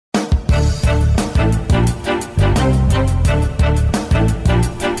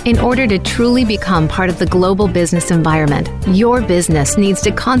In order to truly become part of the global business environment, your business needs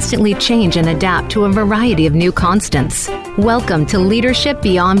to constantly change and adapt to a variety of new constants. Welcome to Leadership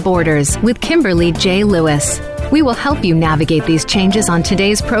Beyond Borders with Kimberly J. Lewis. We will help you navigate these changes on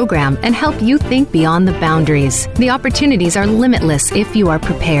today's program and help you think beyond the boundaries. The opportunities are limitless if you are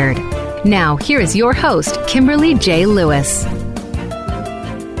prepared. Now, here is your host, Kimberly J. Lewis.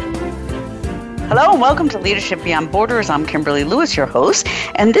 Hello and welcome to Leadership Beyond Borders. I'm Kimberly Lewis, your host,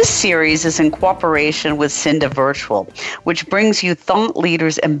 and this series is in cooperation with Cinda Virtual, which brings you thought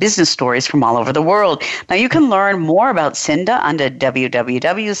leaders and business stories from all over the world. Now, you can learn more about Cinda under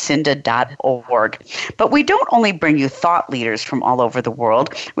www.cinda.org. But we don't only bring you thought leaders from all over the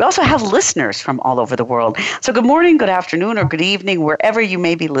world, we also have listeners from all over the world. So good morning, good afternoon, or good evening, wherever you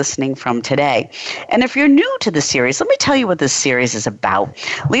may be listening from today. And if you're new to the series, let me tell you what this series is about.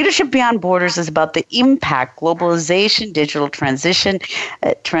 Leadership Beyond Borders is about the impact globalization, digital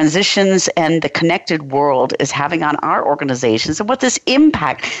transitions, and the connected world is having on our organizations, and what this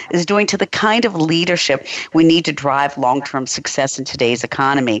impact is doing to the kind of leadership we need to drive long-term success in today's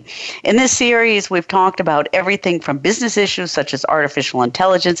economy. In this series, we've talked about everything from business issues such as artificial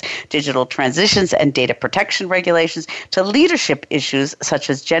intelligence, digital transitions, and data protection regulations, to leadership issues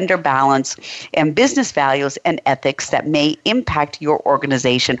such as gender balance and business values and ethics that may impact your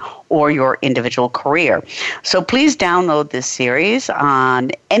organization or your individual career. So please download this series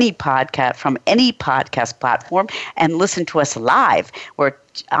on any podcast from any podcast platform and listen to us live. We're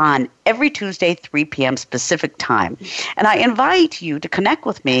on every Tuesday, 3 p.m. Pacific time. And I invite you to connect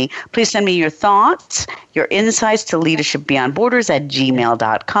with me. Please send me your thoughts, your insights to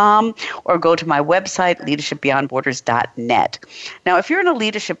leadershipbeyondborders@gmail.com or go to my website, leadershipbeyondborders.net. Now, if you're in a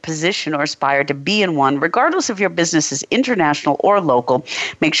leadership position or aspire to be in one, regardless if your business is international or local,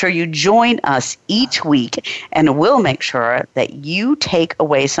 make sure you join us each week, and we'll make sure that you take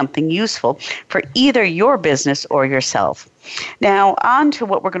away something useful for either your business or yourself. Now, on to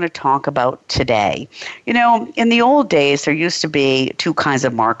what we're going to talk about today. You know, in the old days, there used to be two kinds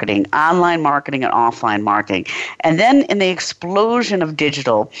of marketing, online marketing and offline marketing. And then in the explosion of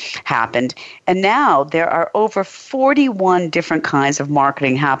digital happened, and now there are over 41 different kinds of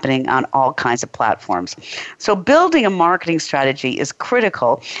marketing happening on all kinds of platforms. So building a marketing strategy is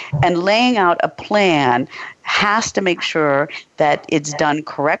critical, and laying out a plan has to make sure that it's done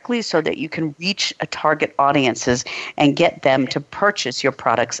correctly so that you can reach a target audiences and get them to purchase your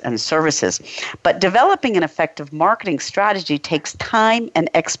products and services. But developing an effective marketing strategy takes time and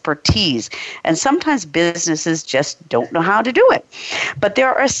expertise, and sometimes businesses just don't know how to do it. But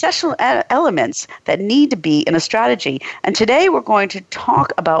there are essential elements that need to be in a strategy, and today we're going to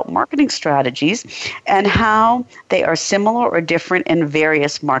talk about marketing strategies and how they are similar or different in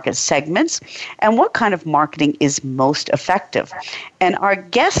various market segments, and what kind of marketing is most effective. And our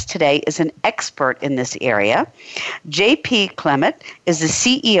guest today is an expert in this area. J.P. Clement is the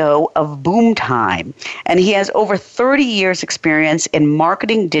CEO of Boomtime, and he has over 30 years experience in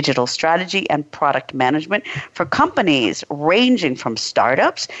marketing, digital strategy, and product management for companies ranging from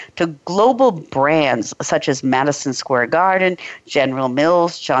startups to global brands such as Madison Square Garden, General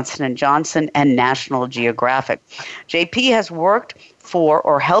Mills, Johnson & Johnson, and National Geographic. J.P. has worked for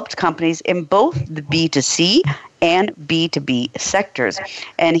or helped companies in both the B2C and B2B sectors.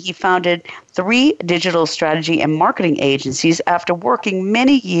 And he founded 3 digital strategy and marketing agencies after working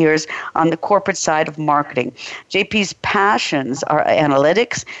many years on the corporate side of marketing. JP's passions are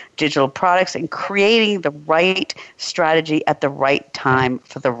analytics, digital products, and creating the right strategy at the right time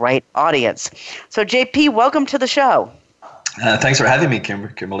for the right audience. So JP, welcome to the show. Thanks for having me,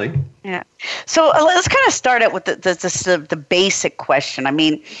 Kimberly. Yeah. So let's kind of start out with the basic question. I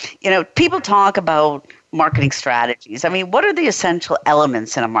mean, you know, people talk about marketing strategies. I mean, what are the essential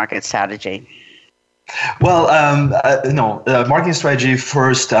elements in a market strategy? Well, marketing strategy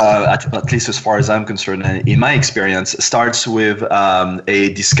first, at least as far as I'm concerned, and in my experience, starts with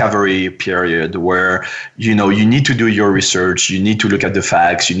a discovery period where, you know, you need to do your research, you need to look at the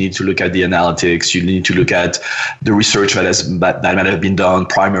facts, you need to look at the analytics, you need to look at the research that might have been done,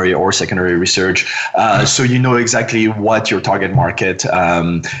 primary or secondary research, so you know exactly what your target market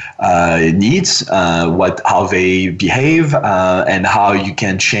needs, how they behave, and how you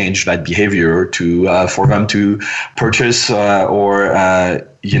can change that behavior to for them to purchase your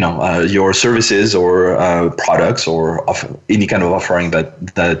services or products or any kind of offering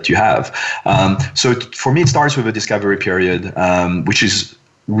that you have. So for me, it starts with a discovery period, which is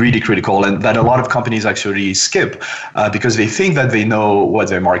really critical, and that a lot of companies actually skip because they think that they know what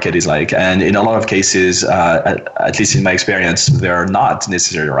their market is like, and in a lot of cases, at least in my experience, they're not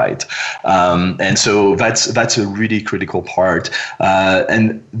necessarily right. And so that's a really critical part.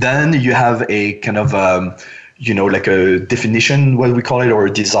 And then you have a kind of like a definition, what we call it, or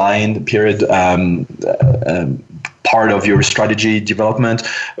a design period part of your strategy development,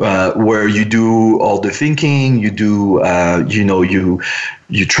 where you do all the thinking, you do,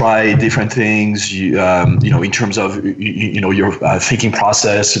 you try different things, in terms of, your thinking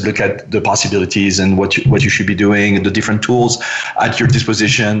process, look at the possibilities and what you should be doing, and the different tools at your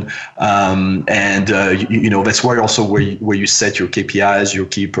disposition. That's where you set your KPIs, your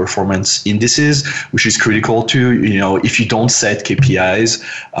key performance indices, which is critical too. If you don't set KPIs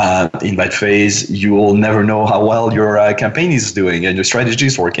in that phase, you will never know how well your campaign is doing and your strategy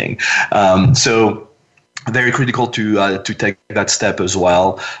is working. So very critical to take that step as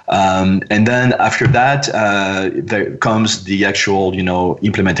well. And then after that, there comes the actual,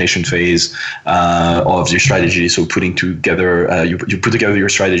 implementation phase of your strategy. So putting together, you put together your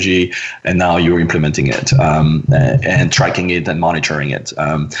strategy, and now you're implementing it and tracking it and monitoring it.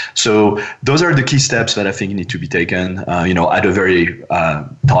 So those are the key steps that I think need to be taken, at a very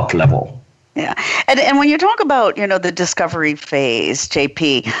top level. Yeah. And when you talk about, the discovery phase,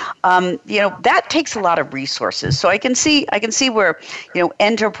 JP, that takes a lot of resources. So I can see where,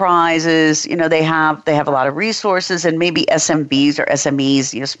 enterprises, they have a lot of resources, and maybe SMBs or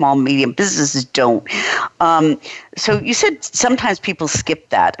SMEs, small, medium businesses don't. So you said sometimes people skip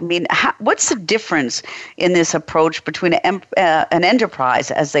that. I mean, what's the difference in this approach between an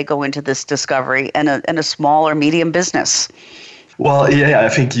enterprise as they go into this discovery and a small or medium business? Well, yeah, I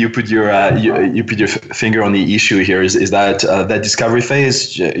think you put your finger on the issue here. Is that that discovery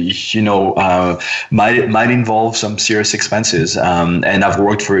phase, might involve some serious expenses. And I've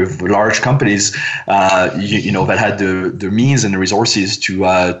worked for large companies, that had the means and the resources to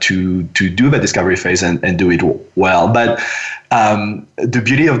do that discovery phase and do it well. But the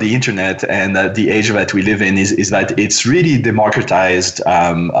beauty of the internet and the age that we live in is that it's really democratized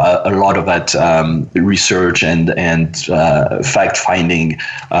a lot of that research and fact-finding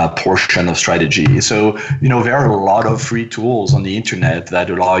portion of strategy. So, there are a lot of free tools on the internet that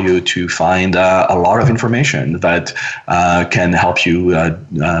allow you to find a lot of information that can help you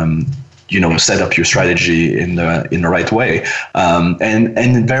set up your strategy in the right way.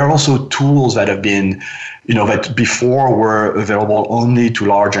 And there are also tools that have been, that before were available only to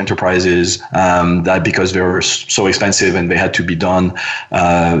large enterprises, that because they were so expensive and they had to be done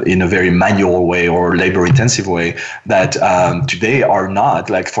in a very manual way or labor-intensive way, that today are not.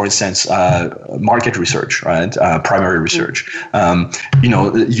 Like, for instance, market research, right? Primary research.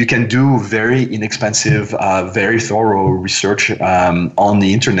 You can do very inexpensive, very thorough research on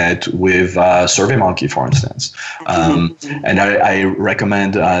the internet with SurveyMonkey, for instance. And I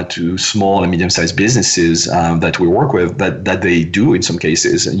recommend to small and medium-sized businesses that we work with that they do in some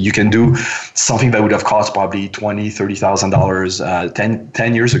cases. And you can do something that would have cost probably $20,000, $30,000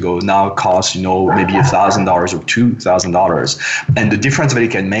 10 years ago now costs maybe $1,000 or $2,000, and the difference that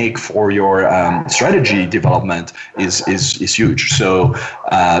it can make for your strategy development is huge. So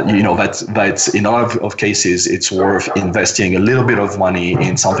that's in a lot of cases it's worth investing a little bit of money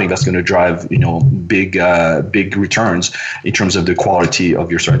in something that's going to drive big returns in terms of the quality of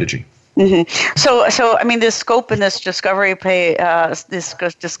your strategy. Mm-hmm. So I mean, this scope and this discovery phase,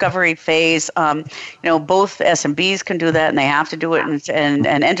 both SMBs can do that, and they have to do it, and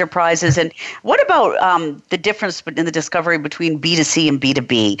enterprises. And what about the difference in the discovery between B2C and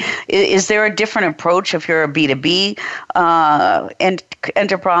B2B? Is there a different approach if you're a B2B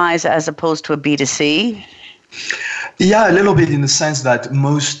enterprise as opposed to a B2C? Yeah, a little bit, in the sense that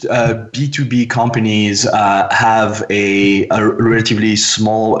most B2B companies have a relatively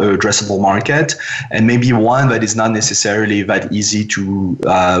small addressable market, and maybe one that is not necessarily that easy to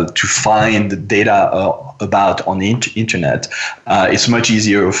find data about on the internet. It's much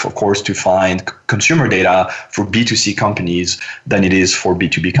easier, of course, to find consumer data for B2C companies than it is for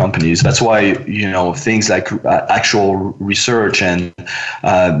B2B companies. That's why, things like actual research and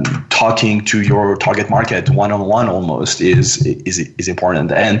talking to your target market one-on-one almost is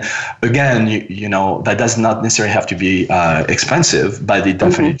important. And again, that does not necessarily have to be expensive, but it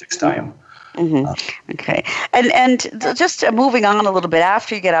definitely takes time. Mm-hmm. Okay. And just moving on a little bit,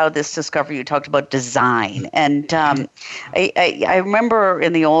 after you get out of this discovery, you talked about design. And I remember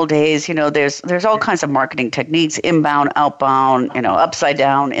in the old days, there's all kinds of marketing techniques, inbound, outbound, upside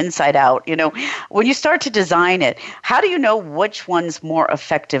down, inside out. When you start to design it, how do you know which one's more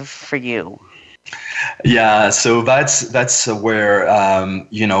effective for you? Yeah, so that's where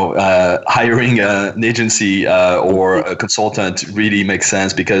hiring an agency or a consultant really makes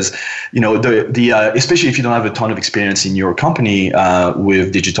sense, because the especially if you don't have a ton of experience in your company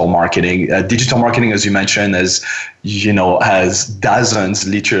with digital marketing. Digital marketing, as you mentioned, has dozens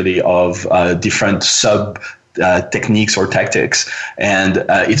literally of different techniques or tactics, and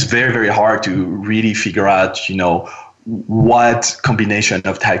it's very, very hard to really figure out what combination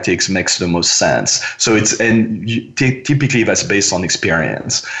of tactics makes the most sense. So typically that's based on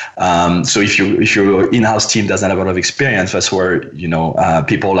experience. So if your in-house team doesn't have a lot of experience, that's where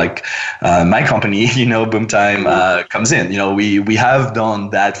people like my company, Boomtime, comes in. We have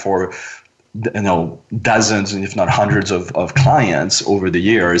done that for dozens, if not hundreds of clients over the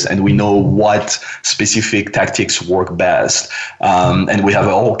years, and we know what specific tactics work best, and we have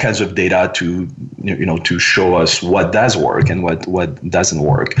all kinds of data to show us what does work and what doesn't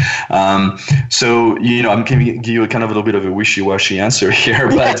work. So I'm going to give you kind of a little bit of a wishy-washy answer here,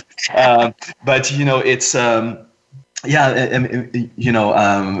 but it's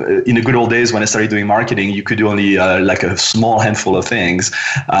in the good old days when I started doing marketing, you could do only like a small handful of things,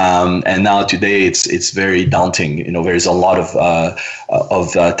 and now today it's very daunting. There's a lot of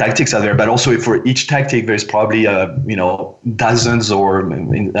tactics out there, but also for each tactic, there's probably dozens or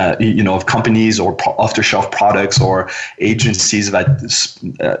of companies or off-the-shelf products or agencies that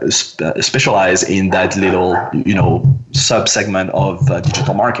specialize in that little sub-segment of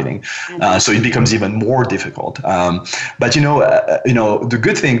digital marketing. So it becomes even more difficult. But the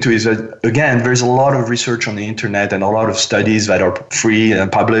good thing too is that, again, there's a lot of research on the internet and a lot of studies that are free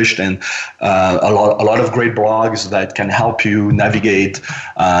and published, and a lot of great blogs that can help you navigate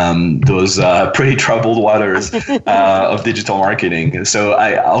those pretty troubled waters of digital marketing. So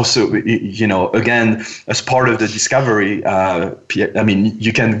I also, again, as part of the discovery,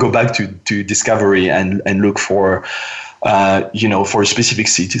 you can go back to discovery and look for for a specific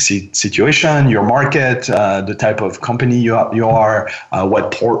situation, your market, the type of company you are,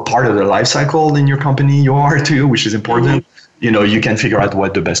 what part of the life cycle in your company you are too, which is important. You can figure out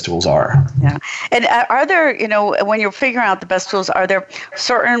what the best tools are. Yeah. And are there, when you're figuring out the best tools, are there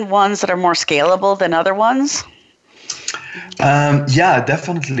certain ones that are more scalable than other ones? Yeah,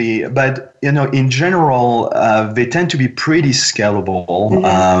 definitely. But, in general, they tend to be pretty scalable.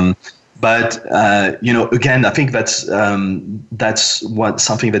 Mm-hmm. But again, I think that's something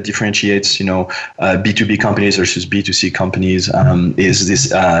that differentiates B2B companies versus B2C companies is this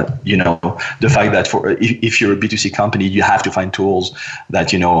the fact that if you're a B2C company, you have to find tools that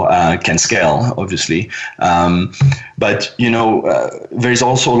can scale, obviously. But there's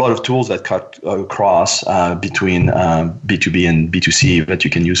also a lot of tools that cut across between B2B and B2C that you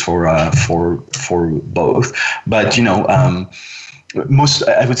can use for both. But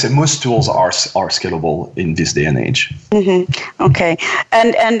I would say most tools are scalable in this day and age. Mm-hmm. Okay,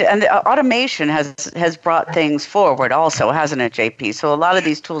 and automation has brought things forward also, hasn't it, JP? So a lot of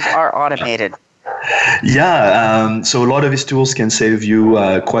these tools are automated. Yeah, so a lot of these tools can save you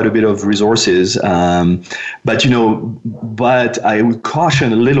quite a bit of resources, but I would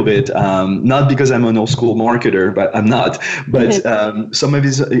caution a little bit, not because I'm an old school marketer, but I'm not. But some of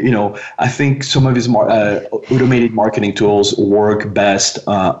these, I think some of these automated marketing tools work best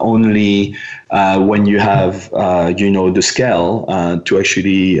only when you have the scale to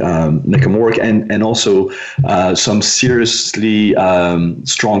actually make them work, and also some seriously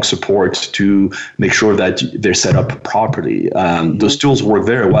strong support to make sure that they're set up properly. Those tools work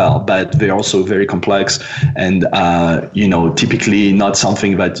very well, but they're also very complex, and typically not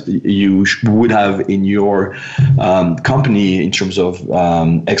something that you would have in your company in terms of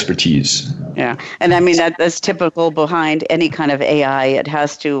expertise. Yeah, and I mean that's typical behind any kind of AI. It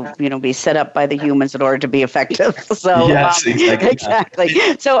has to be set up by the humans in order to be effective. So yes, exactly.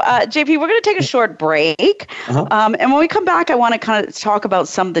 So JP, we're going to take a short break, and when we come back, I want to kind of talk about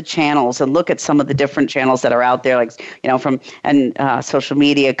some of the channels and look at some of the different channels that are out there, like from social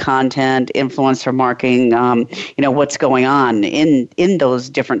media content, influencer marketing. What's going on in those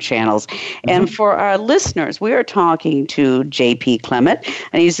different channels. And for our listeners, we are talking to JP Clement,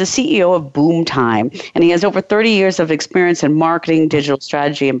 and he's the CEO of Boomtime, and he has over 30 years of experience in marketing, digital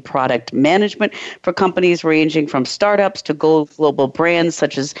strategy, and product management for companies ranging from startups to global brands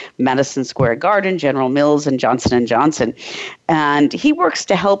such as Madison Square Garden, General Mills, and Johnson & Johnson. And he works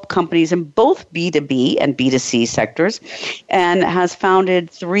to help companies in both both B2B and B2C sectors, and has founded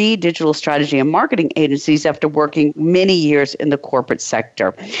 3 digital strategy and marketing agencies after working many years in the corporate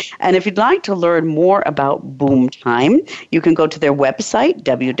sector. And if you'd like to learn more about Boomtime, you can go to their website,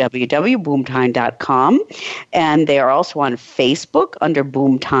 www.boomtime.com, and they are also on Facebook under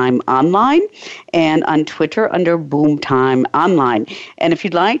Boomtime Online and on Twitter under Boomtime Online. And if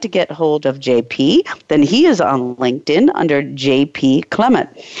you'd like to get hold of JP, then he is on LinkedIn under JP Clement.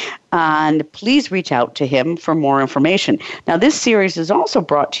 And please reach out to him for more information. Now, this series is also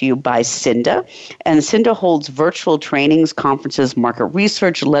brought to you by Cinda, and Cinda holds virtual trainings, conferences, market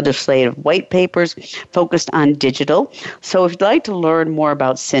research, legislative white papers focused on digital. So if you'd like to learn more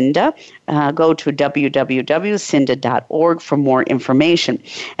about Cinda, go to www.cinda.org for more information.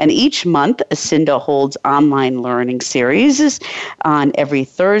 And each month, Cinda holds online learning series on every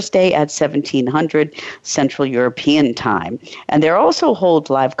Thursday at 1700 Central European Time. And they also hold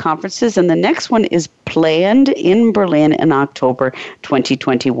live conferences, and the next one is planned in Berlin in October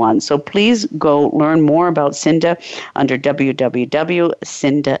 2021. So please go learn more about Cinda under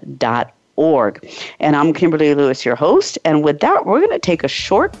www.cinda.org. And I'm Kimberly Lewis, your host. And with that, we're going to take a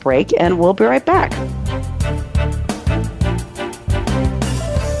short break, and we'll be right back.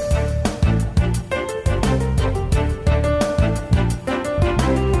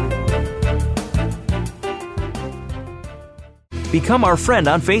 Become our friend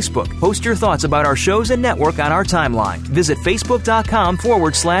on Facebook. Post your thoughts about our shows and network on our timeline. Visit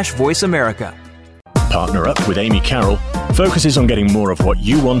facebook.com/Voice America. Partner Up with Amy Carroll focuses on getting more of what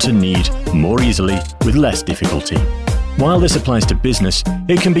you want and need more easily with less difficulty. While this applies to business,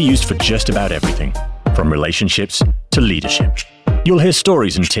 it can be used for just about everything, from relationships to leadership. You'll hear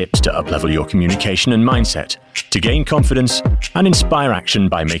stories and tips to uplevel your communication and mindset, to gain confidence and inspire action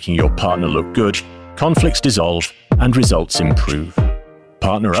by making your partner look good, conflicts dissolve, and results improve.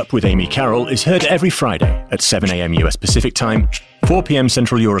 Partner Up with Amy Carroll is heard every Friday at 7 a.m. US Pacific Time, 4 p.m.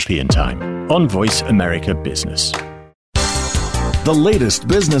 Central European Time on Voice America Business. The latest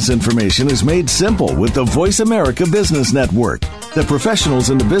business information is made simple with the Voice America Business Network. The professionals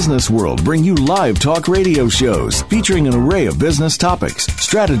in the business world bring you live talk radio shows featuring an array of business topics,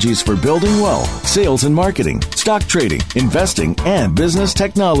 strategies for building wealth, sales and marketing, stock trading, investing, and business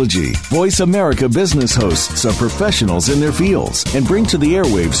technology. Voice America Business hosts are professionals in their fields and bring to the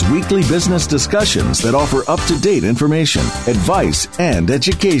airwaves weekly business discussions that offer up-to-date information, advice, and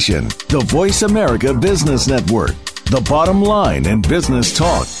education. The Voice America Business Network. The bottom line in business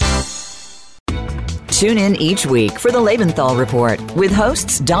talk. Tune in each week for the Lebenthal Report with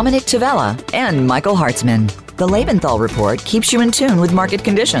hosts Dominic Tavella and Michael Hartzman. The Lebenthal Report keeps you in tune with market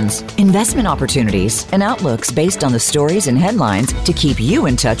conditions, investment opportunities, and outlooks based on the stories and headlines to keep you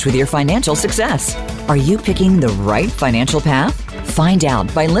in touch with your financial success. Are you picking the right financial path? Find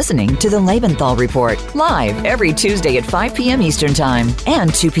out by listening to the Lebenthal Report live every Tuesday at 5 p.m. Eastern Time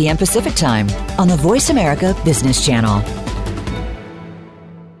and 2 p.m. Pacific Time on the Voice America Business Channel.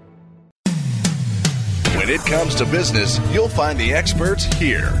 When it comes to business, you'll find the experts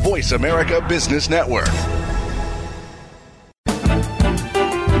here. Voice America Business Network.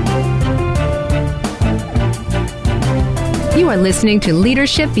 You are listening to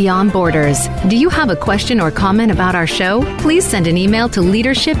Leadership Beyond Borders. Do you have a question or comment about our show? Please send an email to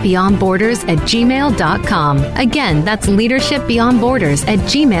leadershipbeyondborders@gmail.com. Again, that's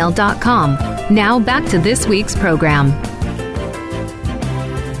leadershipbeyondborders@gmail.com. Now back to this week's program.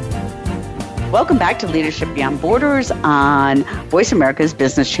 Welcome back to Leadership Beyond Borders on Voice America's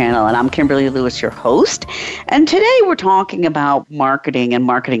Business Channel, and I'm Kimberly Lewis, your host. And today we're talking about marketing and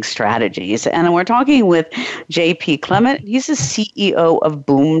marketing strategies, and we're talking with JP Clement. He's the CEO of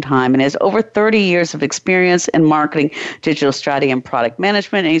Boomtime and has over 30 years of experience in marketing, digital strategy, and product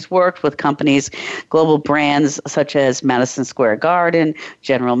management. And he's worked with companies, global brands such as Madison Square Garden,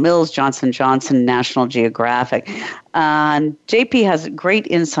 General Mills, Johnson & Johnson, National Geographic. And JP has great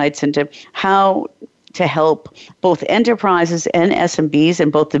insights into how to help both enterprises and SMBs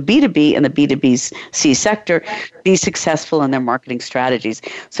in both the B2B and the B2B-C sector be successful in their marketing strategies.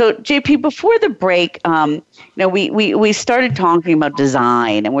 So, JP, before the break, we started talking about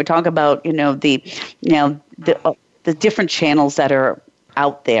design, and we're talking about the different channels that are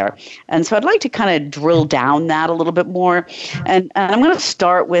out there. And so I'd like to kind of drill down that a little bit more. And I'm going to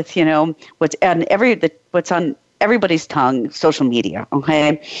start with what's on everybody's tongue, social media,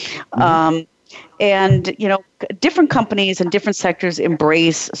 okay? And, different companies and different sectors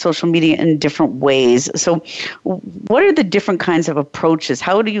embrace social media in different ways. So what are the different kinds of approaches?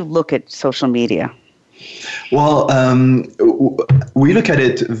 How do you look at social media? Well, we look at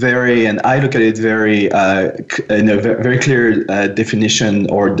it I look at it very in a very clear definition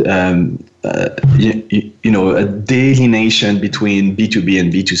or a delineation between B2B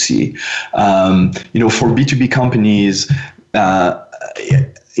and B2C. For B2B companies,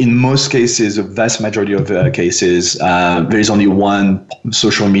 in most cases, a vast majority of cases, there is only one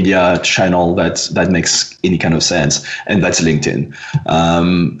social media channel that makes any kind of sense, and that's LinkedIn.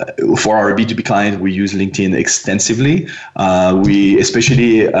 For our B2B client, we use LinkedIn extensively. We,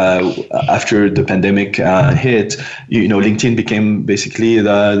 especially after the pandemic hit, LinkedIn became basically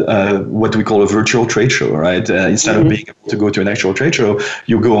the what we call a virtual trade show, right? Instead of being able to go to an actual trade show,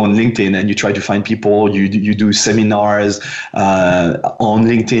 you go on LinkedIn and you try to find people. You do seminars on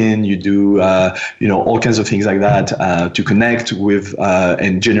LinkedIn. You do, all kinds of things like that to connect with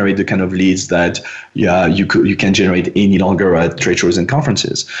and generate the kind of leads that you can generate any longer at trade shows and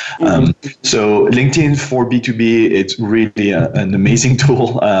conferences. So LinkedIn for B2B, it's really an amazing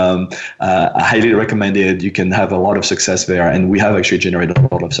tool. I highly recommend it. You can have a lot of success there, and we have actually generated a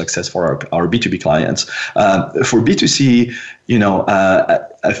lot of success for our B2B clients. For B2C,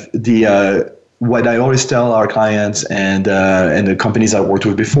 what I always tell our clients and the companies I worked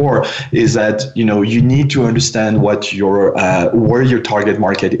with before is that you need to understand what where your target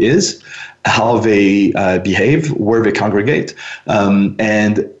market is, how they behave, where they congregate,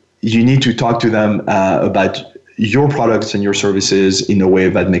 and you need to talk to them about your products and your services in a way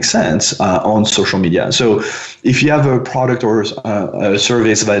that makes sense on social media. So if you have a product or a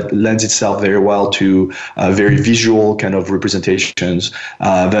service that lends itself very well to very visual kind of representations,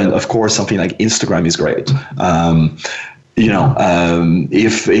 then of course something like Instagram is great.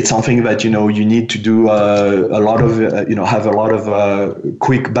 If it's something that you need to do a lot of have a lot of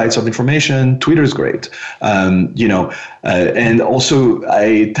quick bites of information, Twitter is great. And also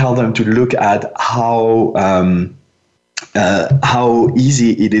I tell them to look at how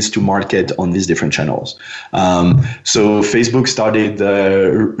easy it is to market on these different channels. So Facebook started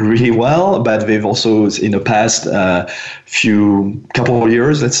really well, but they've also in the past couple of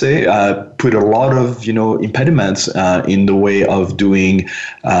years, let's say, put a lot of impediments in the way of doing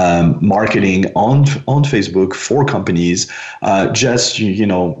marketing on Facebook for companies, just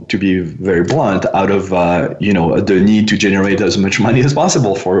to be very blunt, out of the need to generate as much money as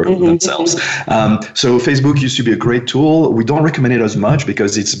possible for themselves. So Facebook used to be a great tool. We don't recommend it as much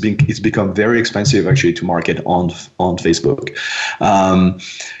because it's become very expensive actually to market on Facebook.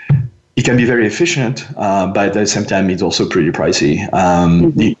 It can be very efficient, but at the same time, it's also pretty pricey.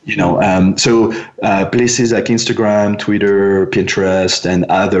 So places like Instagram, Twitter, Pinterest, and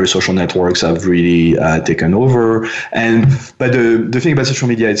other social networks have really taken over. But the thing about social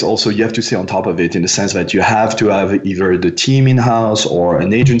media is also you have to stay on top of it in the sense that you have to have either the team in-house or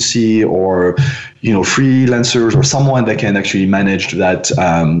an agency or freelancers or someone that can actually manage that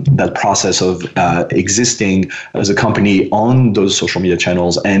process of existing as a company on those social media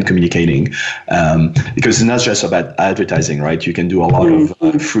channels and communicating. Because it's not just about advertising, right? You can do a lot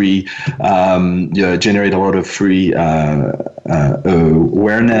of free, generate a lot of free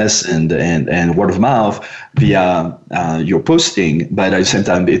awareness and word of mouth via your posting, but at the same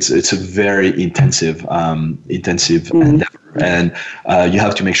time, it's a very intensive endeavor. And you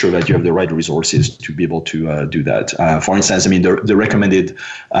have to make sure that you have the right resources to be able to do that. For instance, the recommended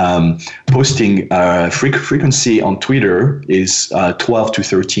posting frequency on Twitter is 12 to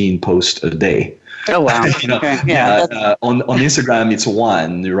 13 posts a day. Oh wow! Okay. On Instagram it's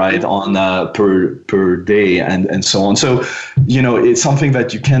one, right, on per day and so on. So it's something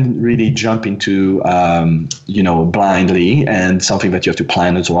that you can't really jump into blindly, and something that you have to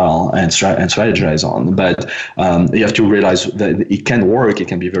plan as well and strategize on. But you have to realize that it can work. It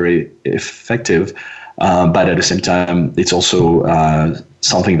can be very effective. But at the same time, it's also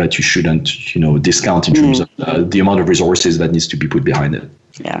something that you shouldn't, discount in terms of the amount of resources that needs to be put behind it.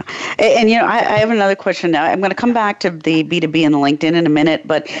 Yeah. And I have another question now. I'm going to come back to the B2B and the LinkedIn in a minute,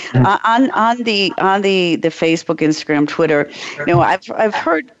 but on the Facebook, Instagram, Twitter, I've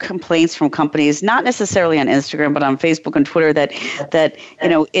heard complaints from companies, not necessarily on Instagram, but on Facebook and Twitter that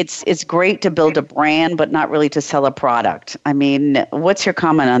it's great to build a brand, but not really to sell a product. What's your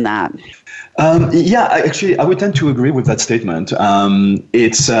comment on that? Actually, I would tend to agree with that statement.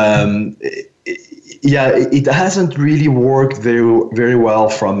 It hasn't really worked very, very well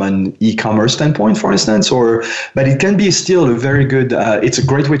from an e-commerce standpoint, for instance, but it can be still a very good, it's a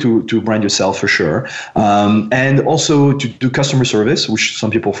great way to brand yourself for sure. And also to do customer service, which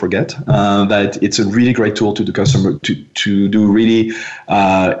some people forget, that it's a really great tool to do to do really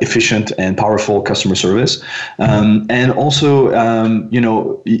efficient and powerful customer service. And also,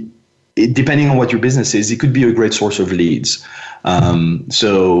 depending on what your business is, it could be a great source of leads.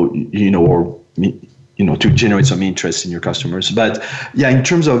 to generate some interest in your customers. But yeah, in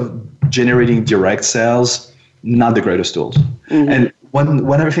terms of generating direct sales, not the greatest tools. Mm-hmm. And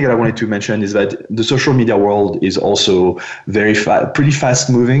one other thing that I wanted to mention is that the social media world is also pretty fast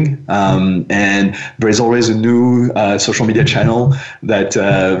moving, and there is always a new social media channel that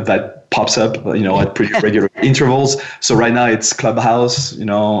pops up, at pretty regular intervals. So right now it's Clubhouse,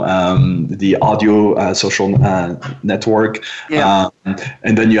 the audio social network. Yeah.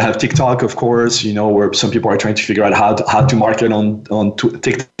 And then you have TikTok, of course, where some people are trying to figure out how to market on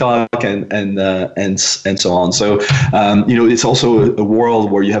TikTok and so on. So, it's also a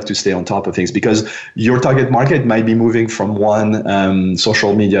world where you have to stay on top of things because your target market might be moving from one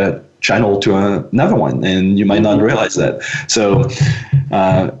social media channel to another one, and you might not realize that. So,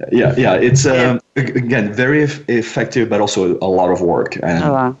 it's again very effective, but also a lot of work.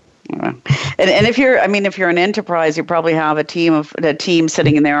 And if you're an enterprise, you probably have a team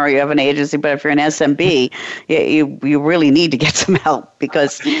sitting in there, or you have an agency. But if you're an SMB, you really need to get some help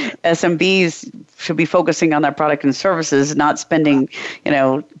because SMBs should be focusing on their product and services, not spending,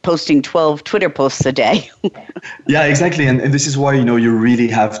 posting 12 Twitter posts a day. Yeah, exactly. And this is why, you really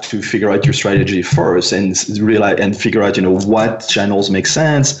have to figure out your strategy first and realize and figure out, what channels make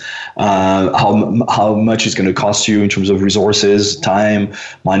sense, how much it's going to cost you in terms of resources, time,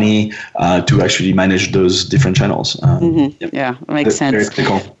 money, to actually manage those different channels. Yeah, it makes sense. Very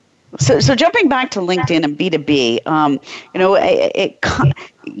critical. So jumping back to LinkedIn and B2B,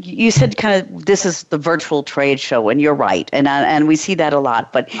 you said kind of this is the virtual trade show, and you're right, and we see that a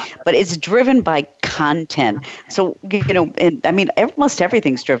lot. But it's driven by content. So almost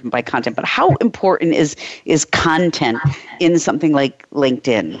everything's driven by content. But how important is content in something like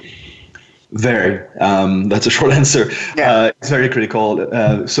LinkedIn? Very. That's a short answer. Yeah. It's very critical.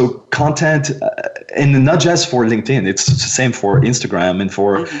 So content, and not just for LinkedIn, it's the same for Instagram and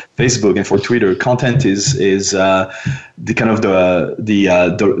for Facebook and for Twitter. Content is the kind of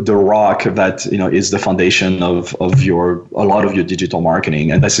the rock that is the foundation of a lot of your digital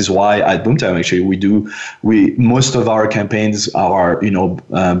marketing. And this is why at Boomtown actually most of our campaigns are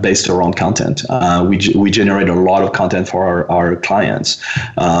based around content. We generate a lot of content for our clients,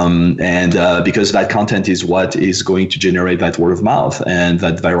 and because that content is what is going to generate that word of mouth and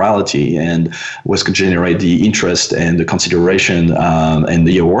that virality, and what's going to generate the interest and the consideration and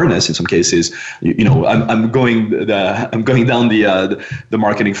the awareness in some cases. I'm going down the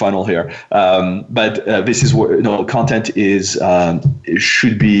marketing funnel here, but this is where content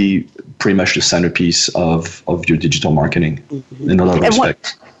should be pretty much the centerpiece of your digital marketing in a lot of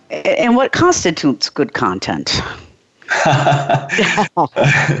respects. And what constitutes good content? Well,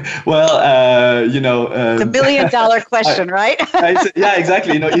 the $1 billion question, right? Yeah,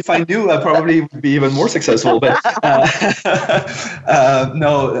 exactly. If I knew, I'd probably be even more successful. But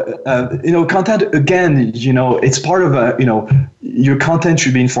content again. It's part of your content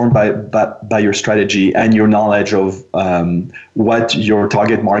should be informed by your strategy and your knowledge of what your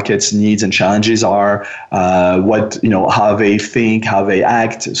target market's needs and challenges are, how they think, how they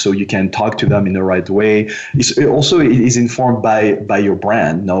act, so you can talk to them in the right way. It is informed by your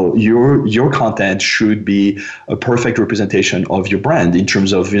brand. Your content should be a perfect representation of your brand in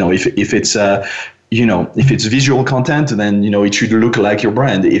terms of if it's if it's visual content, then it should look like your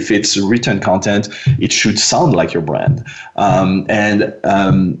brand. If it's written content, it should sound like your brand.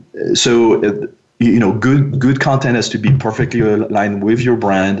 So good content has to be perfectly aligned with your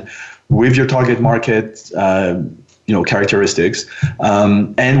brand, with your target market, characteristics,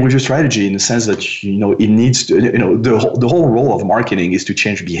 and with your strategy, in the sense that it needs to. The whole role of marketing is to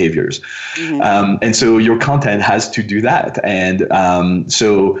change behaviors, and so your content has to do that. And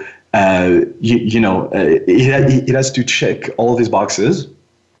it has to check all of these boxes.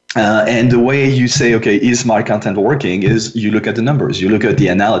 And the way you say, okay, is my content working, is you look at the numbers, you look at the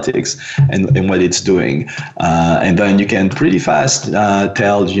analytics and what it's doing. And then you can pretty fast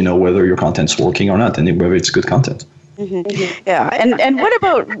tell, whether your content's working or not, and whether it's good content. Yeah. And what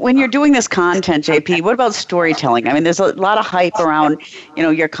about when you're doing this content, JP, what about storytelling? I mean, there's a lot of hype around,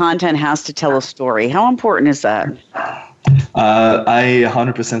 your content has to tell a story. How important is that? I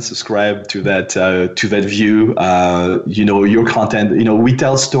 100% subscribe to that view. Your content, we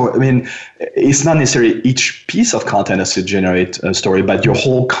tell story. I mean, it's not necessarily each piece of content has to generate a story, but your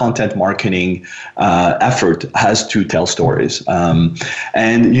whole content marketing effort has to tell stories. And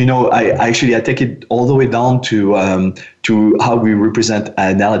I take it all the way down to how we represent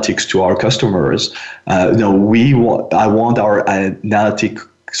analytics to our customers. I want our analytic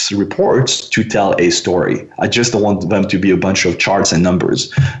reports to tell a story. I just don't want them to be a bunch of charts and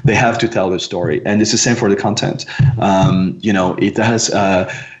numbers. They have to tell the story. And it's the same for the content. It has,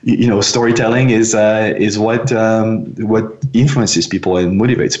 storytelling is what influences people and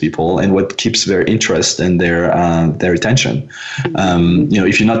motivates people and what keeps their interest and their attention.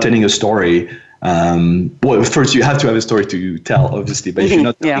 If you're not telling a story, first you have to have a story to tell, obviously, but if you're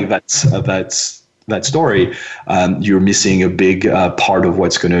not telling that story, you're missing a big part of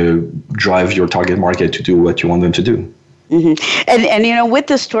what's going to drive your target market to do what you want them to do. Mm-hmm. And with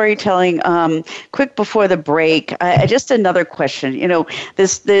the storytelling, quick before the break, just another question.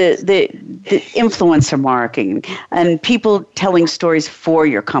 This the influencer marketing and people telling stories for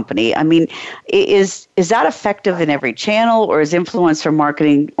your company. I mean, is that effective in every channel, or is influencer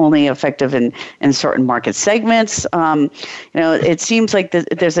marketing only effective in certain market segments? It seems like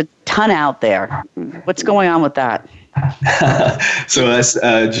there's a ton out there. What's going on with that? So as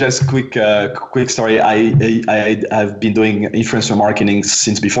just quick story, I've been doing influencer marketing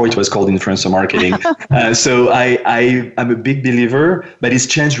since before it was called influencer marketing. So I'm a big believer, but it's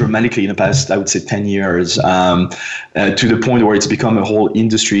changed dramatically in the past, I would say 10 years, to the point where it's become a whole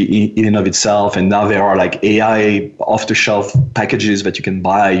industry in and of itself. And now there are like AI off-the-shelf packages that you can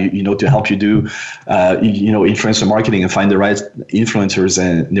buy, to help you do, influencer marketing and find the right influencers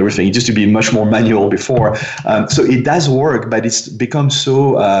and everything. It used to be much more manual before. So it does work, but it's become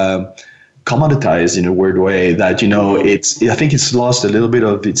so commoditized in a weird way that I think it's lost a little bit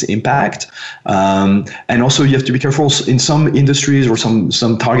of its impact. And also you have to be careful in some industries or some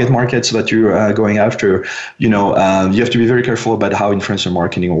target markets that you're going after. You have to be very careful about how influencer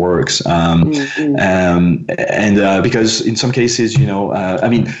marketing works. Because in some cases,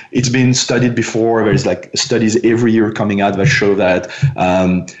 it's been studied before. There's like studies every year coming out that show that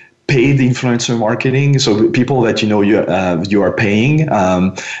paid influencer marketing, so people that you are paying,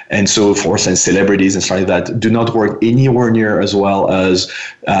 and so for instance celebrities and stuff like that, do not work anywhere near as well as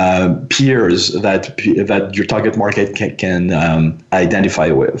peers that your target market can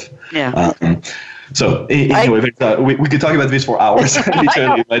identify with. Yeah. So anyway, we could talk about this for hours.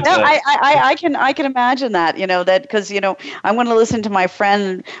 Literally, but, I can imagine that, that because, I'm going to listen to my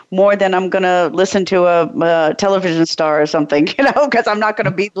friend more than I'm going to listen to a television star or something, because I'm not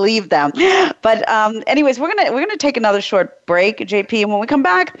going to believe them. But anyways, we're going to take another short break, JP. And when we come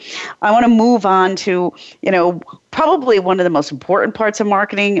back, I want to move on to, probably one of the most important parts of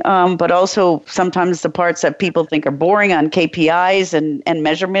marketing, but also sometimes the parts that people think are boring on KPIs and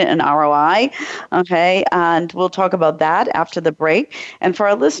measurement and ROI. Okay, and we'll talk about that after the break. And for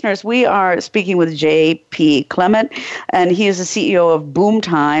our listeners, we are speaking with J.P. Clement, and he is the CEO of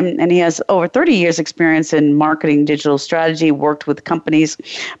Boomtime, and he has over 30 years experience in marketing digital strategy, worked with companies,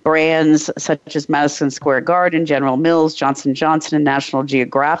 brands such as Madison Square Garden, General Mills, Johnson & Johnson, and National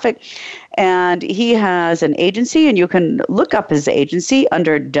Geographic. And he has an agency, and you can look up his agency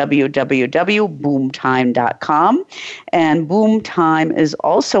under www.boomtime.com. And Boomtime is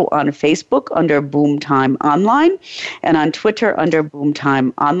also on Facebook under Boomtime Online and on Twitter under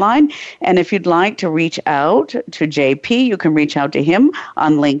Boomtime Online. And if you'd like to reach out to JP, you can reach out to him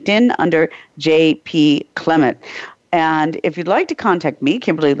on LinkedIn under JP Clement. And if you'd like to contact me,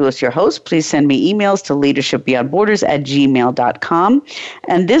 Kimberly Lewis, your host, please send me emails to leadershipbeyondborders@gmail.com.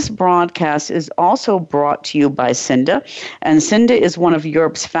 And this broadcast is also brought to you by Cinda. And Cinda is one of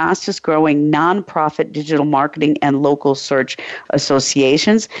Europe's fastest growing nonprofit digital marketing and local search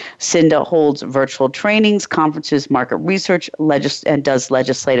associations. Cinda holds virtual trainings, conferences, market research, and does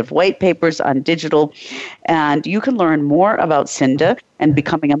legislative white papers on digital. And you can learn more about Cinda and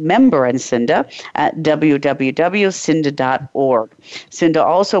becoming a member in Cinda at www.cinda.org. Cinda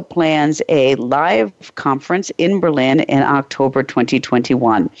also plans a live conference in Berlin in October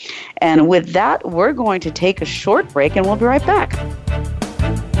 2021. And with that, we're going to take a short break, and we'll be right back.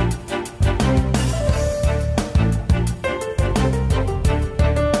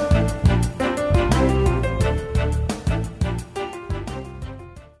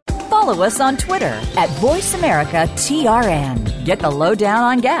 Follow us on Twitter at VoiceAmericaTRN. Get the lowdown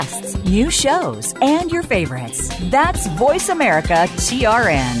on guests, new shows, and your favorites. That's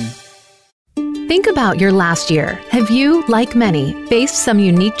VoiceAmericaTRN. Think about your last year. Have you, like many, faced some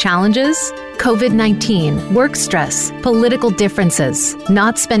unique challenges? COVID-19, work stress, political differences,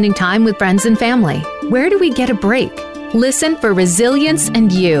 not spending time with friends and family. Where do we get a break? Listen for Resilience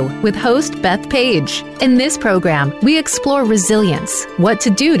and You with host Beth Page. In this program, we explore resilience, what to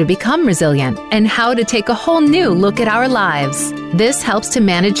do to become resilient, and how to take a whole new look at our lives. This helps to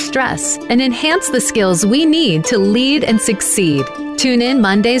manage stress and enhance the skills we need to lead and succeed. Tune in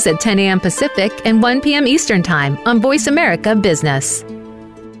Mondays at 10 a.m. Pacific and 1 p.m. Eastern Time on Voice America Business.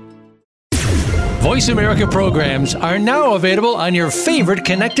 Voice America programs are now available on your favorite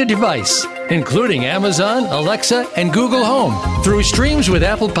connected device, including Amazon, Alexa, and Google Home. Through streams with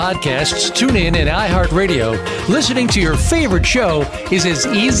Apple Podcasts, TuneIn, and iHeartRadio, listening to your favorite show is as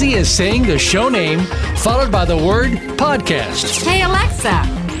easy as saying the show name followed by the word podcast. Hey, Alexa,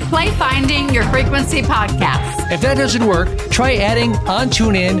 play Finding Your Frequency podcast. If that doesn't work, try adding on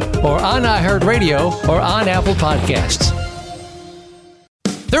TuneIn or on iHeartRadio or on Apple Podcasts.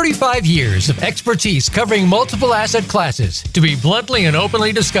 35 years of expertise covering multiple asset classes to be bluntly and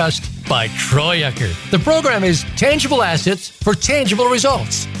openly discussed by Troy Eckert. The program is Tangible Assets for Tangible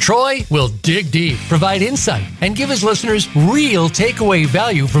Results. Troy will dig deep, provide insight, and give his listeners real takeaway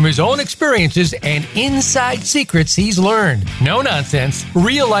value from his own experiences and inside secrets he's learned. No nonsense,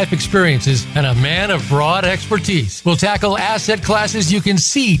 real life experiences, and a man of broad expertise will tackle asset classes you can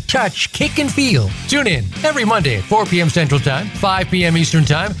see, touch, kick, and feel. Tune in every Monday at 4 p.m. Central Time, 5 p.m. Eastern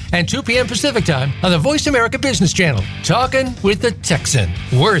Time, and 2 p.m. Pacific Time on the Voice America Business Channel. Talking with the Texan.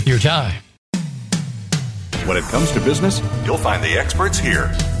 Worth your time. When it comes to business, you'll find the experts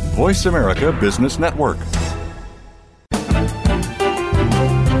here. Voice America Business Network.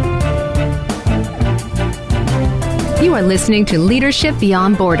 You are listening to Leadership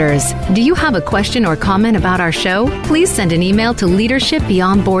Beyond Borders. Do you have a question or comment about our show? Please send an email to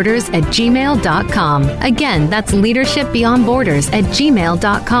leadershipbeyondborders@gmail.com. Again, that's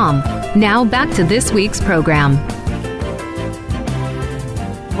leadershipbeyondborders@gmail.com. Now back to this week's program.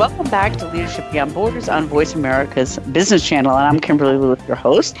 Welcome back to Leadership Beyond Borders on Voice America's Business Channel, and I'm Kimberly Lewis, your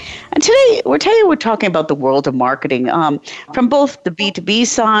host. And today, we're talking about the world of marketing, from both the B2B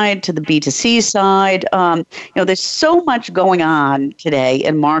side to the B2C side. There's so much going on today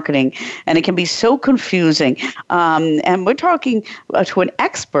in marketing, and it can be so confusing. And we're talking to an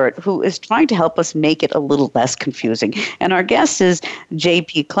expert who is trying to help us make it a little less confusing. And our guest is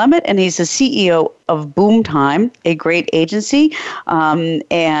JP Clement, and he's the CEO of Boomtime, a great agency, and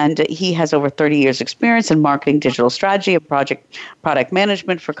he has over 30 years experience in marketing, digital strategy, and product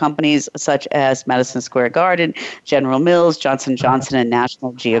management for companies such as Madison Square Garden, General Mills, Johnson & Johnson, and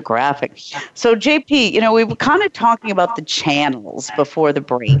National Geographic. So JP, we were kind of talking about the channels before the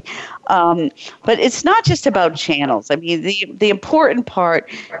break, but it's not just about channels. I mean, the important part,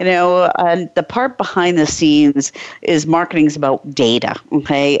 and the part behind the scenes is marketing is about data,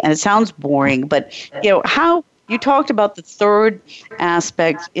 okay? And it sounds boring, but how you talked about the third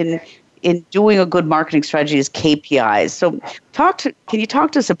aspect in doing a good marketing strategy is KPIs. So can you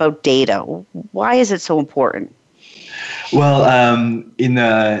talk to us about data? Why is it so important? Well, in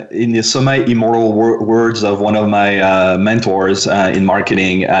the semi-immortal words of one of my mentors in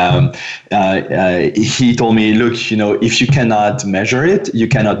marketing, he told me, look, if you cannot measure it, you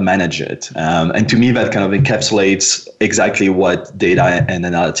cannot manage it. And to me, that kind of encapsulates exactly what data and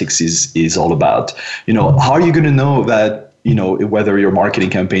analytics is all about. How are you going to know that, whether your marketing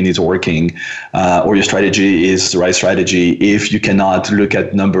campaign is working or your strategy is the right strategy if you cannot look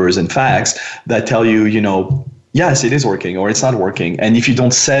at numbers and facts that tell you, yes, it is working or it's not working. And if you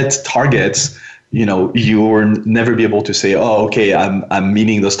don't set targets, you'll never be able to say, oh, okay, I'm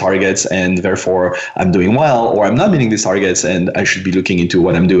meeting those targets and therefore I'm doing well, or I'm not meeting these targets and I should be looking into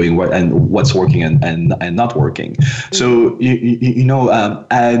what I'm doing and what's working and not working. So,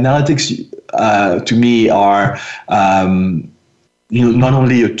 analytics to me are not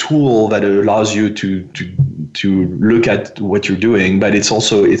only a tool that allows you to look at what you're doing, but it's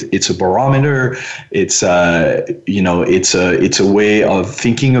also it's a barometer. It's it's a way of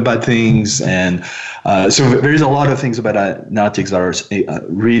thinking about things, and so there's a lot of things about analytics that are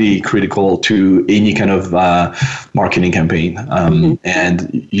really critical to any kind of marketing campaign. And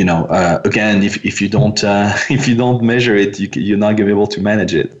again, if you don't measure it, you're not going to be able to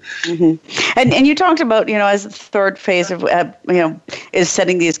manage it. And you talked about as the third phase of is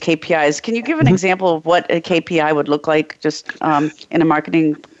setting these KPIs. Can you give an example of what a KPI would look like just in a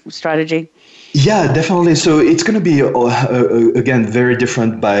marketing strategy? Yeah, definitely. So it's going to be, again, very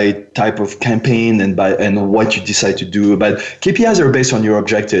different by type of campaign and what you decide to do. But KPIs are based on your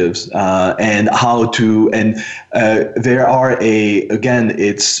objectives and how to, and there are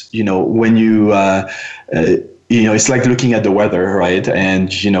it's, when you, it's like looking at the weather, right? And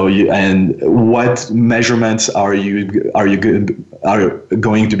and what measurements are going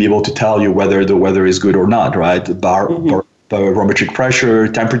to be able to tell you whether the weather is good or not, right? Barometric pressure,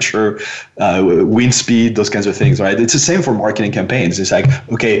 temperature, wind speed, those kinds of things, right? It's the same for marketing campaigns. It's like,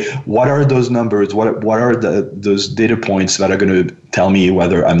 okay, what are those numbers? What are those data points that are going to tell me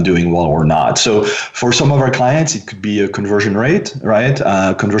whether I'm doing well or not. So for some of our clients, it could be a conversion rate, right?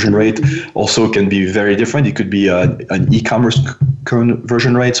 Conversion rate also can be very different. It could be an e-commerce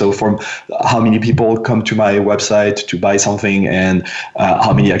conversion rate. So from how many people come to my website to buy something and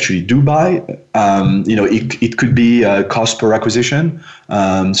how many actually do buy. It could be cost per acquisition.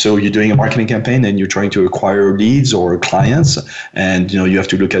 So you're doing a marketing campaign and you're trying to acquire leads or clients, and you have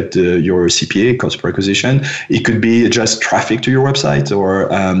to look at your CPA, cost per acquisition. It could be just traffic to your website, or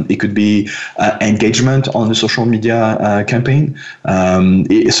it could be engagement on the social media campaign.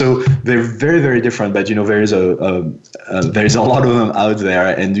 So they're very, very different, but there is a lot of them out there,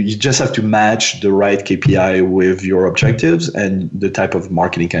 and you just have to match the right KPI with your objectives and the type of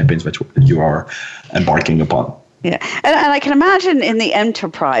marketing campaigns that you are embarking upon. Yeah, and I can imagine in the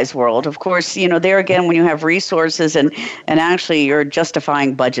enterprise world, of course, there again, when you have resources and actually you're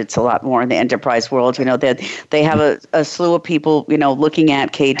justifying budgets a lot more in the enterprise world, that they have a slew of people, looking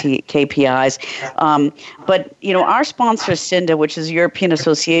at KPIs. But, our sponsor, Cinda, which is a European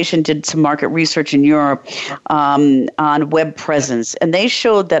association, did some market research in Europe on web presence, and they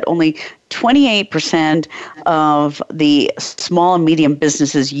showed that only 28% of the small and medium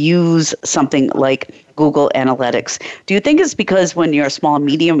businesses use something like Google Analytics. Do you think it's because when you're a small and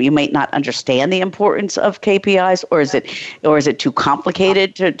medium, you might not understand the importance of KPIs, or is it too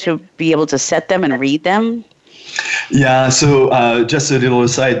complicated to be able to set them and read them? Yeah, so just a little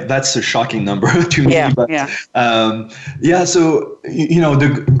aside, that's a shocking number to me. Yeah, but, yeah. So,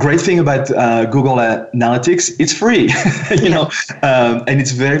 the great thing about Google Analytics, it's free, and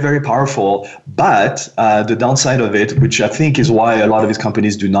it's very, very powerful. But the downside of it, which I think is why a lot of these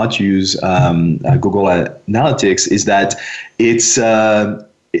companies do not use Google Analytics, is that it's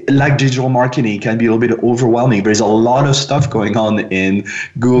like digital marketing, can be a little bit overwhelming. There's a lot of stuff going on in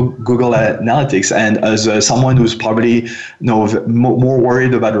Google Analytics, and as someone who's probably more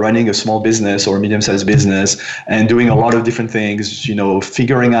worried about running a small business or a medium-sized business and doing a lot of different things,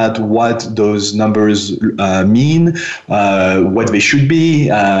 figuring out what those numbers mean, what they should be,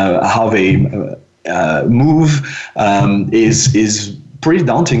 how they move, is pretty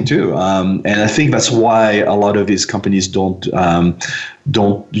daunting too, and I think that's why a lot of these companies don't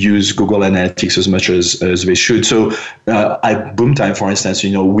use Google Analytics as much as they should. So at Boomtime, for instance,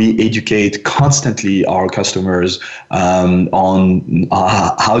 we educate constantly our customers on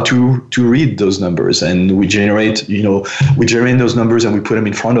how to read those numbers, and we generate those numbers and we put them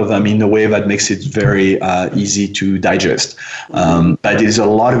in front of them in a way that makes it very easy to digest. But there's a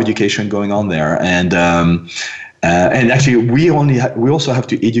lot of education going on there, and actually, we also have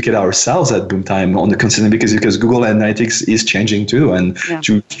to educate ourselves at Boomtime on the consistent because Google Analytics is changing too, and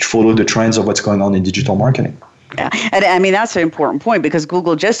to follow the trends of what's going on in digital marketing. Yeah, and I mean that's an important point because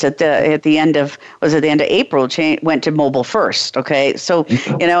Google just at the end of April went to mobile first. Okay, so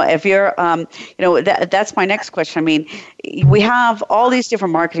if you're that's my next question. I mean, we have all these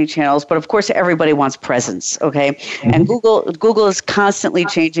different marketing channels, but of course everybody wants presence. Okay, and Google is constantly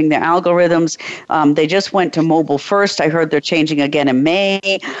changing their algorithms. They just went to mobile first. I heard they're changing again in May,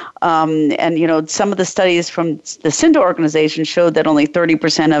 and some of the studies from the Cinda organization showed that only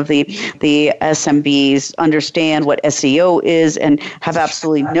 30% of the SMBs understand what SEO is and have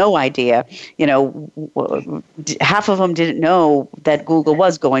absolutely no idea. Half of them didn't know that Google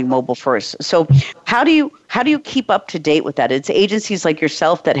was going mobile first. So how do you keep up to date with that? It's agencies like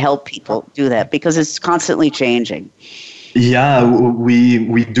yourself that help people do that because it's constantly changing. Yeah,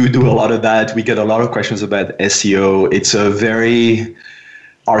 we do a lot of that. We get a lot of questions about SEO. It's a very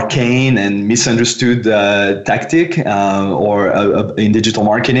arcane and misunderstood tactic in digital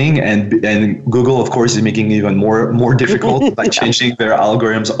marketing, and Google, of course, is making it even more difficult by changing their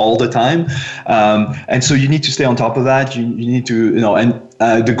algorithms all the time. And so you need to stay on top of that. You need to, and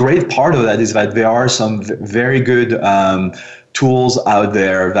the great part of that is that there are some very good tools out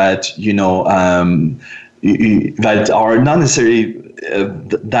there that that are not necessarily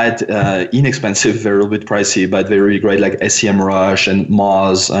that inexpensive. They're a little bit pricey, but they're really great, like SEMrush and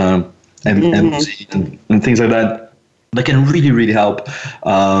Moz and things like that. That can really, really help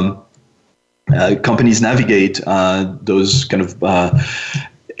companies navigate those kind of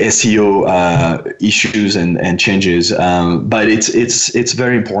SEO issues and changes, but it's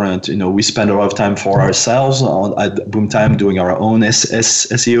very important. We spend a lot of time for ourselves at Boomtime doing our own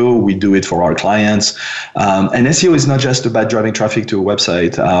SEO. We do it for our clients, and SEO is not just about driving traffic to a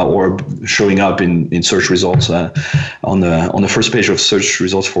website or showing up in search results on the first page of search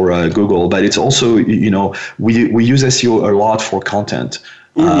results for Google, but it's also we use SEO a lot for content.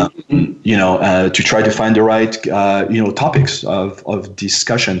 to try to find the right, topics of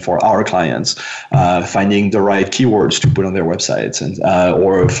discussion for our clients, finding the right keywords to put on their websites and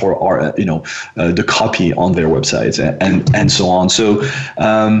or for our, the copy on their websites and so on. So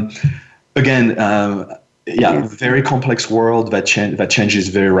again. Very complex world that changes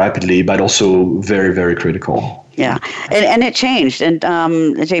very rapidly, but also very, very critical. Yeah, and it changed. And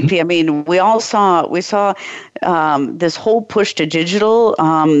JP, I mean, we saw this whole push to digital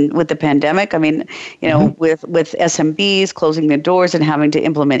with the pandemic. I mean, with SMBs closing their doors and having to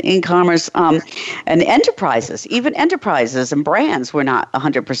implement e-commerce, and enterprises and brands were not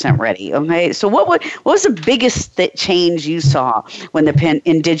 100% ready. Okay, so what was the biggest change you saw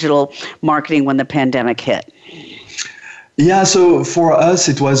in digital marketing when the pandemic hit? Yeah, so for us,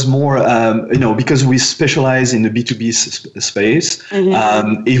 it was more, because we specialize in the B2B space.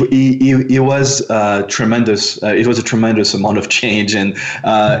 It was tremendous. It was a tremendous amount of change, and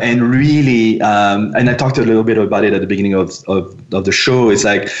really, and I talked a little bit about it at the beginning of the show. It's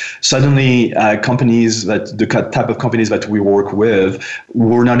like suddenly companies the type of companies that we work with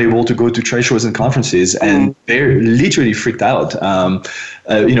were not able to go to trade shows and conferences, and they're literally freaked out.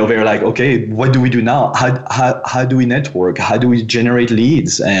 They're like, okay, what do we do now? How do we network? How do we generate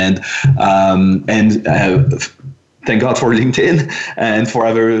leads? And thank God for LinkedIn and for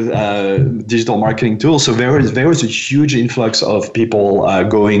other digital marketing tools. So there was a huge influx of people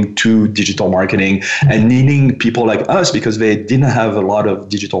going to digital marketing and needing people like us because they didn't have a lot of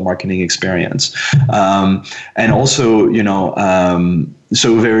digital marketing experience. And also,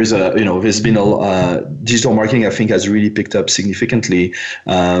 so there's been digital marketing, I think, has really picked up significantly.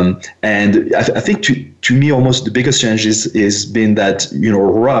 And I think to me, almost the biggest change is been that,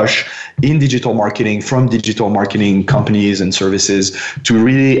 rush in digital marketing from digital marketing companies and services to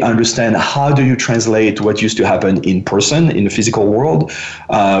really understand how do you translate what used to happen in person in the physical world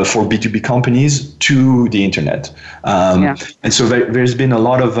for B2B companies to the internet. And so there's been a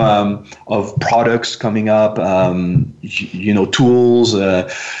lot of products coming up, tools,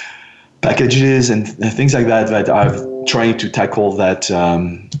 packages and things like that are trying to tackle that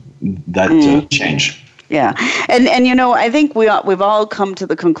change. Yeah, and I think we've all come to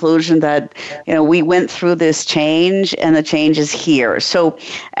the conclusion that we went through this change and the change is here. So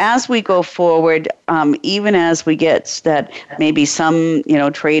as we go forward, even as we get that maybe some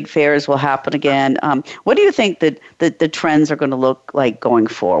trade fairs will happen again, what do you think that the trends are going to look like going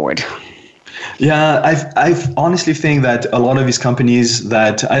forward? Yeah, I honestly think that a lot of these companies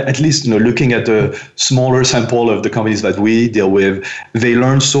that, at least looking at the smaller sample of the companies that we deal with, they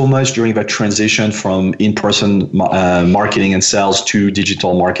learned so much during that transition from in-person marketing and sales to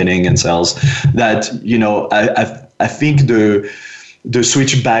digital marketing and sales that I think the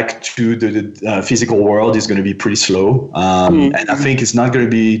switch back to the physical world is going to be pretty slow, and I think it's not going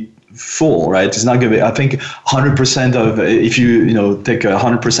to be full, right? It's not going to be, I think 100% of, if you take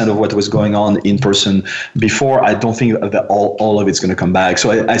 100% of what was going on in person before, I don't think that all of it's going to come back.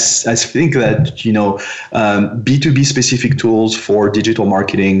 So I think that, B2B specific tools for digital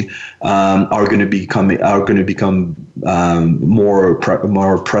marketing are going to become more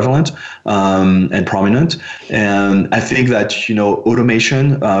prevalent and prominent. And I think that,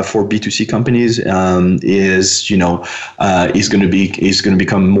 automation for B2C companies is going to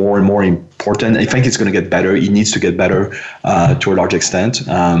become more and more important. I think it's going to get better. It needs to get better to a large extent.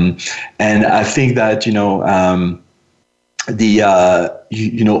 And I think that,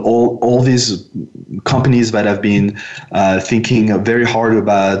 all these companies that have been thinking very hard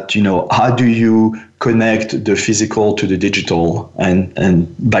about, how do you connect the physical to the digital and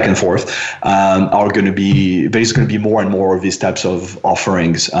back and forth, there's going to be more and more of these types of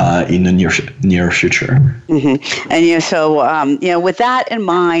offerings in the near future. Mm-hmm. And so with that in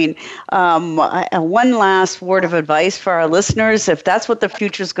mind, one last word of advice for our listeners: if that's what the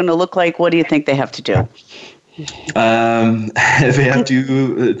future is going to look like, what do you think they have to do? They have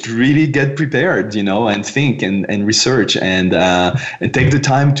to really get prepared, and think and research and take the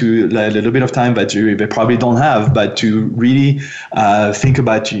time a little bit of time that they probably don't have, but to really think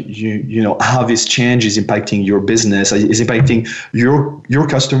about how this change is impacting your business, is impacting your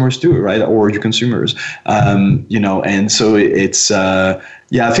customers too, right, or your consumers, and so it's. I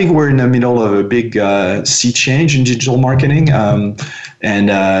think we're in the middle of a big sea change in digital marketing,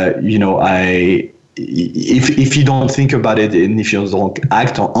 If you don't think about it and if you don't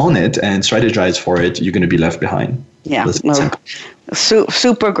act on it and strategize for it, you're going to be left behind. Yeah.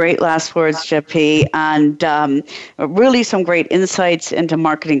 Super great last words, JP, and really some great insights into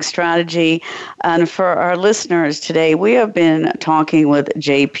marketing strategy. And for our listeners today, we have been talking with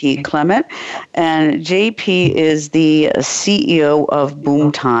JP Clement, and JP is the CEO of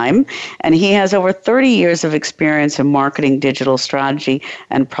Boomtime, and he has over 30 years of experience in marketing, digital strategy,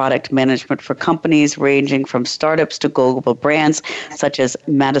 and product management for companies ranging from startups to global brands such as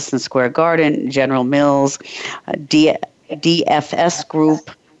Madison Square Garden, General Mills, DFS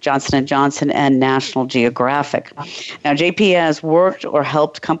Group, Johnson & Johnson, and National Geographic. Now, JP has worked or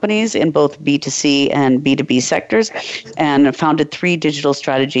helped companies in both B2C and B2B sectors and founded 3 digital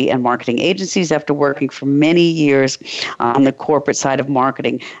strategy and marketing agencies after working for many years on the corporate side of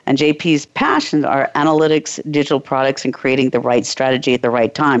marketing. And JP's passions are analytics, digital products, and creating the right strategy at the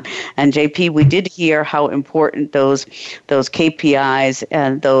right time. And JP, we did hear how important those KPIs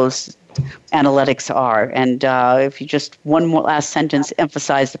and those analytics are. And if you just one more last sentence,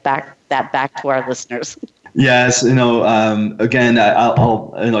 emphasize back to our listeners. Yes, again,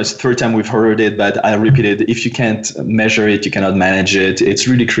 it's the third time we've heard it, but I repeat it. If you can't measure it, you cannot manage it. It's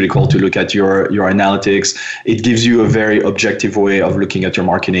really critical to look at your analytics. It gives you a very objective way of looking at your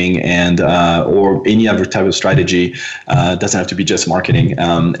marketing and or any other type of strategy. Doesn't have to be just marketing.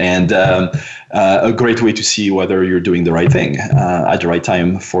 And a great way to see whether you're doing the right thing at the right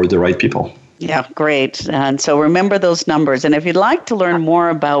time for the right people. Yeah, great. And so remember those numbers. And if you'd like to learn more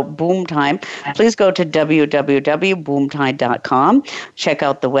about Boomtime, please go to www.boomtime.com. Check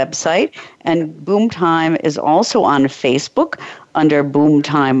out the website. And Boomtime is also on Facebook under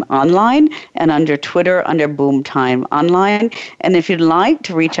Boomtime Online and under Twitter under Boomtime Online. And if you'd like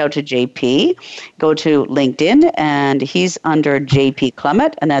to reach out to JP, go to LinkedIn, and he's under JP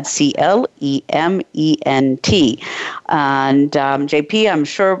Clement, and that's Clement. And JP, I'm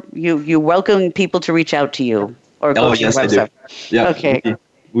sure you welcome people to reach out to you or go to your website. I do. Yeah, okay.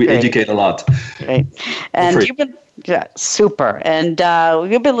 We educate a lot. Great. And you've been... Yeah, super. And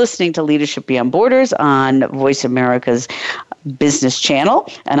you've been listening to Leadership Beyond Borders on Voice America's Business Channel,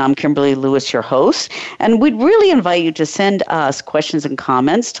 and I'm Kimberly Lewis, your host. And we'd really invite you to send us questions and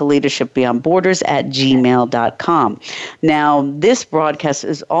comments to leadershipbeyondborders@gmail.com. Now, this broadcast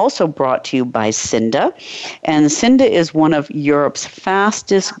is also brought to you by Cinda, and Cinda is one of Europe's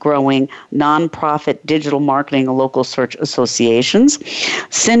fastest growing nonprofit digital marketing and local search associations.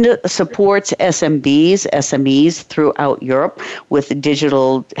 Cinda supports SMEs throughout Europe with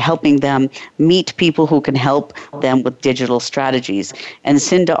digital, helping them meet people who can help them with digital strategies. And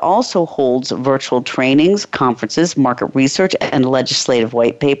Cinda also holds virtual trainings, conferences, market research, and legislative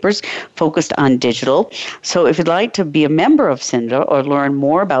white papers focused on digital. So if you'd like to be a member of Cinda or learn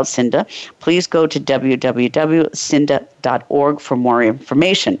more about Cinda, please go to www.cinda.org for more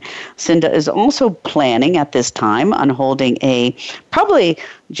information. Cinda is also planning at this time on holding probably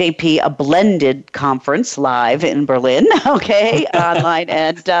a blended conference live in Berlin, online,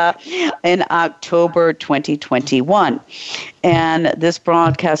 and in October 2021. And this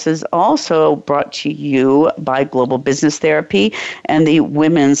broadcast is also brought to you by Global Business Therapy and the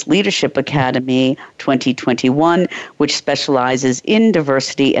Women's Leadership Academy 2021, which specializes in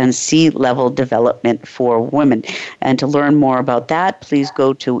diversity and C-level development for women. And to learn more about that, please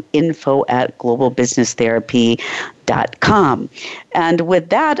go to info@globalbusinesstherapy.com. And with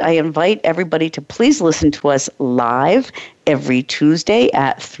that, I invite everybody to please listen to us live every Tuesday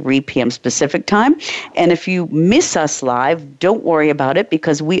at 3 p.m. Pacific time. And if you miss us live, don't worry about it,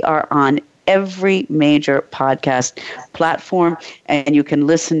 because we are on every major podcast platform, and you can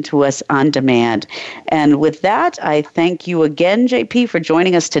listen to us on demand. And with that, I thank you again, JP, for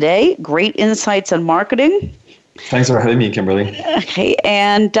joining us today. Great insights on marketing. Thanks for having me, Kimberly. Okay,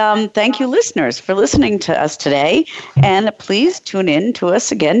 and thank you, listeners, for listening to us today. And please tune in to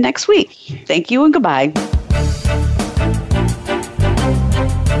us again next week. Thank you and goodbye.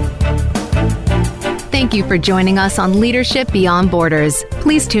 Thank you for joining us on Leadership Beyond Borders.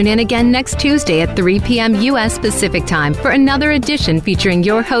 Please tune in again next Tuesday at 3 p.m. U.S. Pacific Time for another edition featuring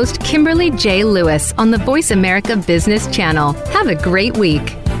your host, Kimberly J. Lewis, on the Voice America Business Channel. Have a great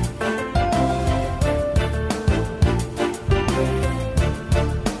week.